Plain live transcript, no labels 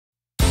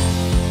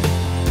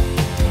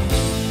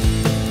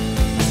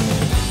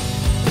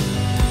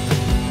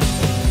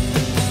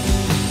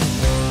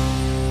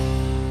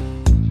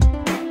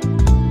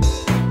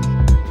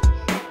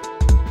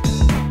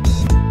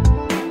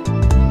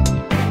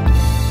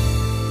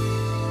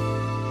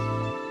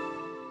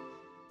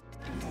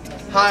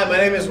Hi, my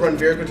name is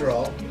Ranvir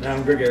Gujral. And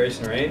I'm Gregarious,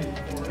 Narain.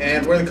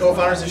 And we're the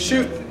co-founders of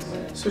Chute.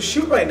 So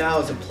Chute right now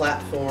is a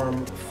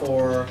platform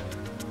for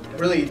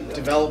really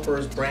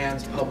developers,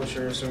 brands,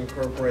 publishers who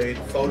incorporate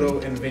photo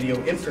and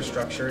video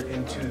infrastructure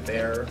into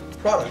their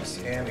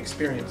products and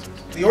experiences.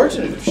 The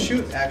origin of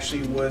Chute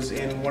actually was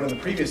in one of the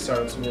previous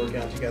startups we were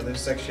working on together.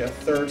 It's actually a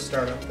third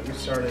startup that we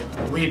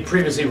started. We had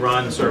previously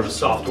run sort of a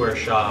software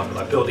shop,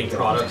 building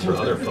products for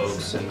other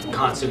folks and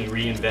constantly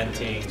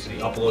reinventing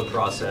the upload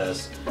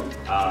process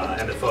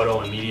and the photo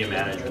and media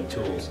management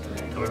tools.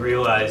 And we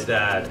realized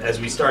that as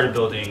we started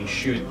building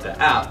Chute, the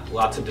app,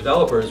 lots of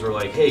developers were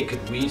like, hey,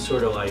 could we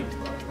sort of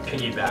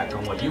piggyback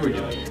on what you were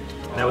doing?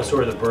 And that was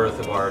sort of the birth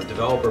of our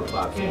developer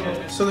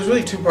platform. So there's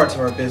really two parts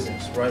of our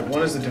business, right?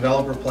 One is the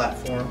developer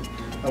platform.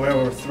 We have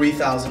over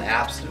 3,000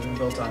 apps that have been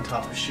built on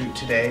top of Chute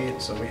today.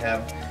 And so we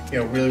have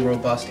really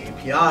robust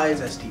APIs,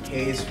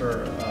 SDKs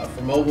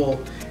for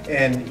mobile.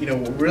 And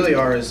what we really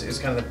are is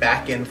kind of the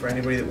back end for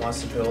anybody that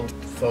wants to build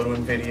photo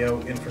and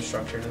video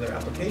infrastructure into their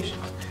applications.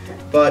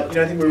 But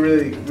I think we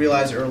really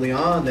realized early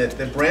on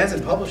that brands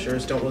and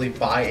publishers don't really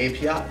buy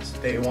APIs.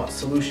 They want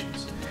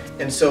solutions.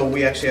 And so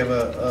we actually have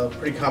a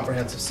pretty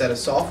comprehensive set of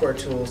software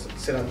tools that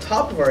sit on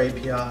top of our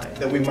API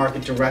that we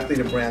market directly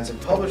to brands and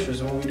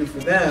publishers. And what we do for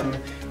them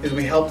is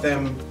we help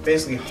them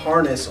basically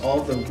harness all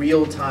of the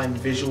real-time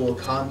visual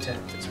content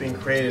that's being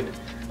created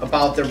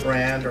about their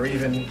brand or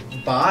even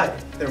by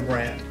their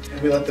brand. And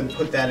we let them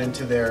put that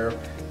into their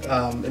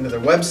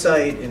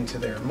website, into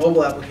their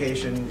mobile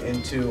application,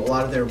 into a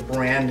lot of their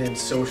branded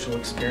social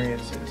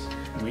experiences.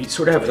 We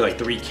sort of have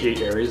three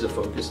key areas of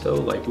focus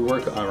though. We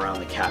work around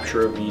the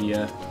capture of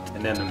media,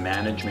 and then the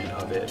management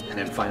of it, and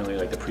then finally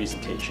the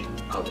presentation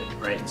of it,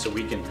 right? And so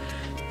we can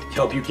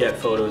help you get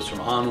photos from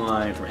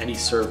online, from any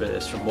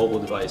service, from mobile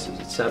devices,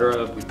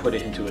 etc. We put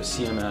it into a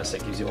CMS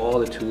that gives you all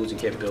the tools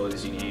and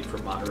capabilities you need for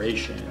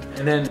moderation.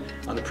 And then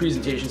on the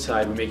presentation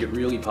side, we make it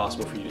really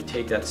possible for you to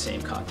take that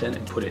same content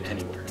and put it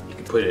anywhere. You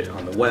can put it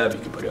on the web, you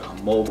can put it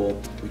on mobile,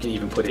 we can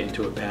even put it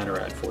into a banner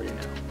ad for you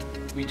now.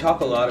 We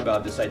talk a lot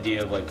about this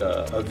idea of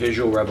a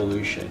visual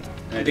revolution.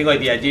 And I think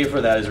the idea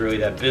for that is really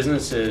that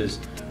businesses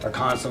are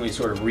constantly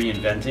sort of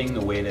reinventing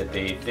the way that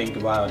they think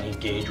about and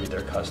engage with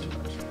their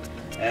customers.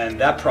 And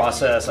that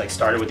process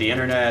started with the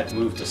internet,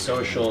 moved to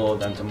social,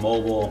 then to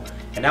mobile,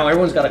 and now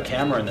everyone's got a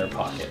camera in their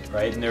pocket,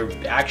 right? And they're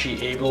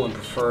actually able and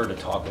prefer to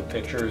talk with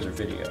pictures or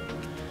video.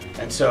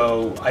 And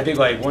so I think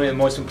one of the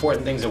most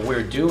important things that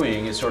we're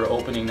doing is sort of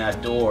opening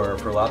that door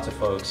for lots of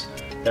folks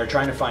that are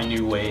trying to find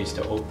new ways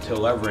to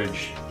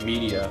leverage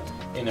media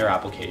in their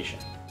application.